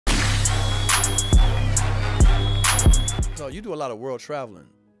So you do a lot of world traveling.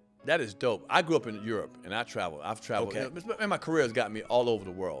 That is dope. I grew up in Europe, and I've traveled. Okay. And my career has got me all over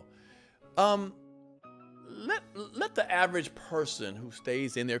the world. Let the average person who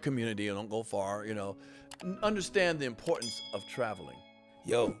stays in their community and don't go far, understand the importance of traveling.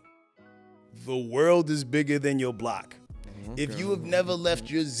 Yo, the world is bigger than your block. Okay. If you have never left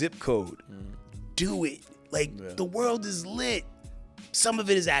your zip code, do it. Like, the world is lit. Some of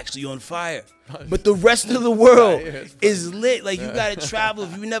it is actually on fire, but the rest of the world is lit. Like, you gotta travel.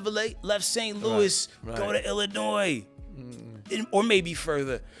 If you never left St. Louis, go to Illinois, or maybe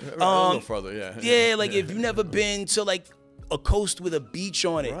further. A little further, yeah. Yeah, like if you've never been to like a coast with a beach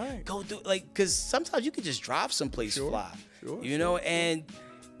on it, go do because sometimes you can just drive someplace fly, and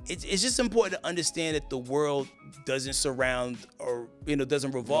it's just important to understand that the world doesn't surround or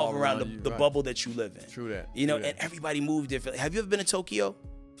doesn't revolve around the bubble that you live in. True that. And everybody moved differently. Have you ever been to Tokyo?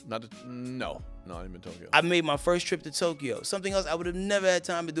 No, I haven't been to Tokyo. I made my first trip to Tokyo. Something else I would have never had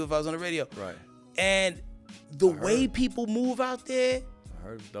time to do if I was on the radio. Right. And the way people move out there,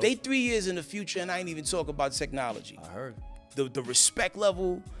 they 3 years in the future, and I ain't even talk about technology. I heard. The respect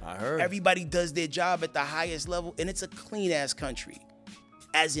level. I heard. Everybody does their job at the highest level, and it's a clean ass country.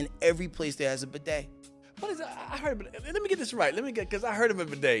 As in every place that has a bidet. What is that? I heard. Let me get this right. Because I heard of a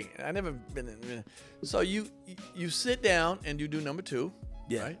bidet. I never been in. So you sit down and you do number 2.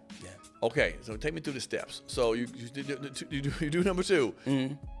 Yeah. Right? Yeah. Okay. So take me through the steps. So you do number 2.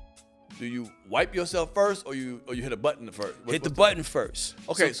 Mm-hmm. Do you wipe yourself first, or you hit a button first? Hit the button first.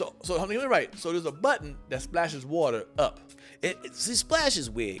 Okay. So let me get it right. So there's a button that splashes water up. It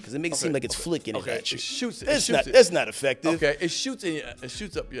splashes weird because it makes it seem like it's flicking it at you. It shoots it. That's not effective. Okay, it shoots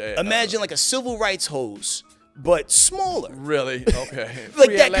up your ass. Imagine like a civil rights hose, but smaller. Really? Okay.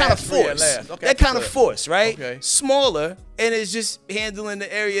 Like that kind of force. Okay, that kind of force, right? Okay. Smaller, and it's just handling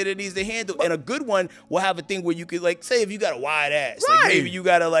the area that needs to handle. And a good one will have a thing where you could, like, say if you got a wide ass, like maybe you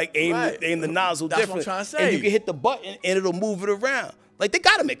gotta like aim the nozzle different. That's what I'm trying to say. And you can hit the button and it'll move it around. Like, they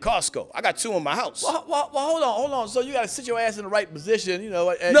got them at Costco. I got 2 in my house. Well, hold on. So you got to sit your ass in the right position,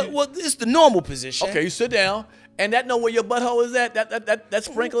 No, well, it's the normal position. Okay, you sit down, and that know where your butthole is at? That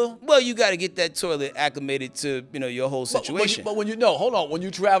sprinkler? Well, you got to get that toilet acclimated to, your whole situation. But when you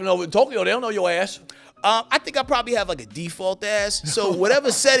traveling over to Tokyo, they don't know your ass. I think I probably have like a default ass. So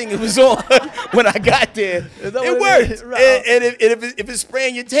whatever setting it was on when I got there, it worked. Right. And if it's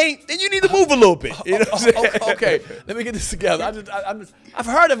spraying your taint, then you need to move a little bit. You know what I'm saying? Okay, let me get this together. I've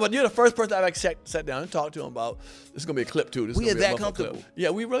heard of it. You're the first person I've sat down and talked to him about. This is gonna be a clip too. We are that comfortable. Clip.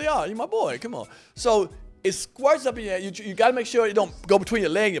 Yeah, we really are. You're my boy. Come on. So it squirts up in your head. You got to make sure it don't go between your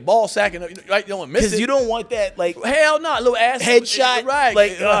leg and your ball sack, and right, you don't want to miss it. Because you don't want that like hell no, little ass headshot. Right.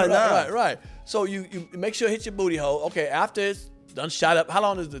 Like right. So you make sure it hits your booty hole. Okay, after it's done shot up, how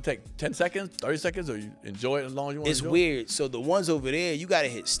long does it take? 10 seconds, 30 seconds, or you enjoy it as long as you want to enjoy it? It's weird. So the ones over there, you got to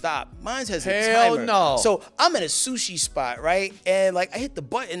hit stop. Mine has a Hell timer. no. So I'm in a sushi spot, right? And like I hit the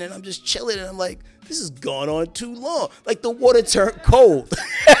button and I'm just chilling and I'm like, this is going on too long. Like the water turned cold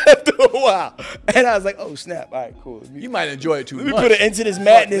after a while. And I was like, oh snap, all right, cool. You might enjoy it too much. Let me put an end to this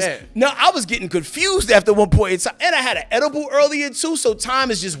madness. No, I was getting confused after one point in time. And I had an edible earlier too, so time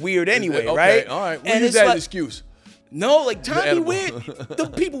is just weird anyway, okay, right? All right, and use that as an excuse. No, like time be weird. The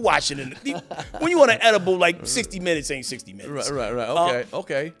people watching it. When you want an edible, like 60 minutes ain't 60 minutes. Right.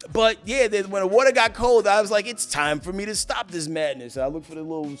 Okay. But yeah, when the water got cold, I was like, it's time for me to stop this madness. And I looked for the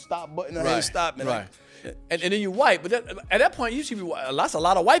little stop button. I hit stop. And and then you wipe. But at that point, you should be that's a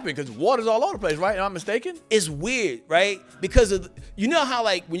lot of wiping because water's all over the place, right? Am I mistaken? It's weird, right? Because of you know how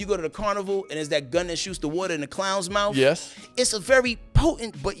like when you go to the carnival and there's that gun that shoots the water in the clown's mouth. Yes. It's a very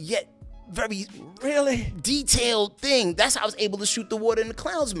potent, but yet very really detailed thing. That's how I was able to shoot the water in the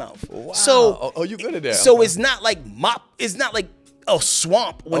clown's mouth. Wow. So, you good at that. So it's not like it's not like a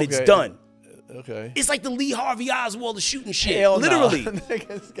swamp when it's done. Okay. It's like the Lee Harvey Oswald of shooting shit. Hell literally. No.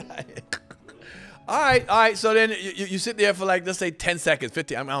 All right. So then you sit there for like, let's say 10 seconds,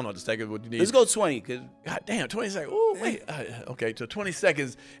 15. I don't know the seconds what you need. Let's go 20. Cause God damn, 20 seconds. Ooh, wait. Okay, so 20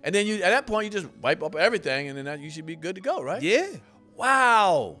 seconds. And then at that point, you just wipe up everything and then you should be good to go, right? Yeah.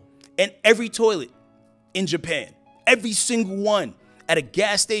 Wow. And every toilet in Japan, every single one, at a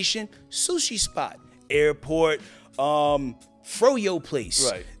gas station, sushi spot, airport, froyo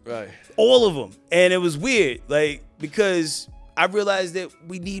place. Right. All of them. And it was weird, like, because I realized that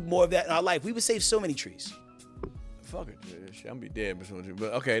we need more of that in our life. We would save so many trees. fuck it. Shit, I'm gonna be dead.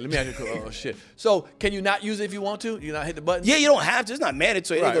 But okay, let me ask you. Oh shit. So can you not use it if you want to? You not hit the button? Yeah, you don't have to. It's not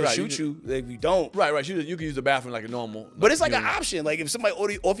mandatory. They're gonna Right, shoot you if you don't. Right. You can use the bathroom like a normal. But it's like an option. Like if somebody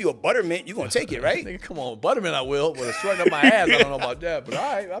offer you a buttermint, you gonna take it, right? Nigga, come on, buttermint I will. But a sweating up my ass, I don't know about that. But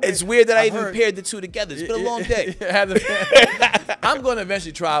all right. I mean, it's weird that I even paired the two together. It's been a long day. I'm gonna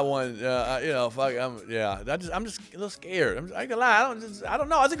eventually try one. You know, fuck. I'm just a little scared. I ain't gonna lie. I don't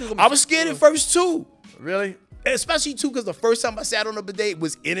know. I was scared at first too. Really? Especially too, because the first time I sat on a bidet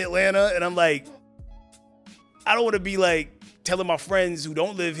was in Atlanta, and I'm like, I don't want to be like telling my friends who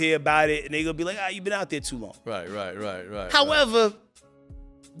don't live here about it, and they gonna be like, you've been out there too long. Right. However,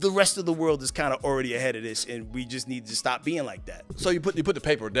 the rest of the world is kind of already ahead of this, and we just need to stop being like that. So you put the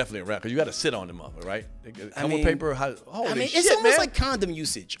paper definitely around, because you got to sit on them up, right? With paper. Holy shit, it's almost man. like condom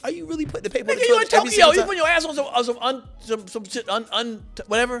usage. Are you really putting the paper on the you in toilet? Tokyo, you put your ass on some shit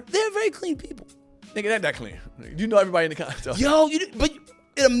whatever. They're very clean people. Nigga, they're that clean. You know everybody in the country. Yo, but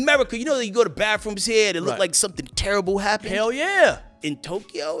in America, you know that you go to bathrooms here and it looked like something terrible happened. Hell yeah. In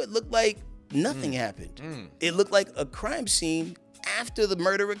Tokyo, it looked like nothing happened. It looked like a crime scene after the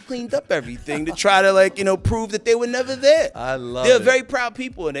murderer cleaned up everything to try to prove that they were never there. I love They're it. very proud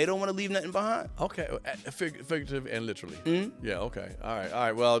people and they don't want to leave nothing behind. Okay, figurative and literally. Yeah, okay. All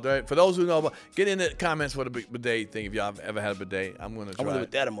right. Well, for those who know about, get in the comments for the bidet thing if y'all have ever had a bidet. I'm gonna try. I wonder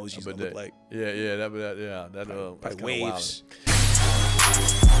what that emoji's gonna look like. Yeah, that's like waves.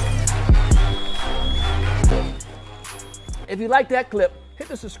 If you like that clip, hit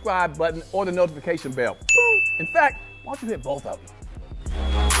the subscribe button or the notification bell. In fact, why don't you hit both of them?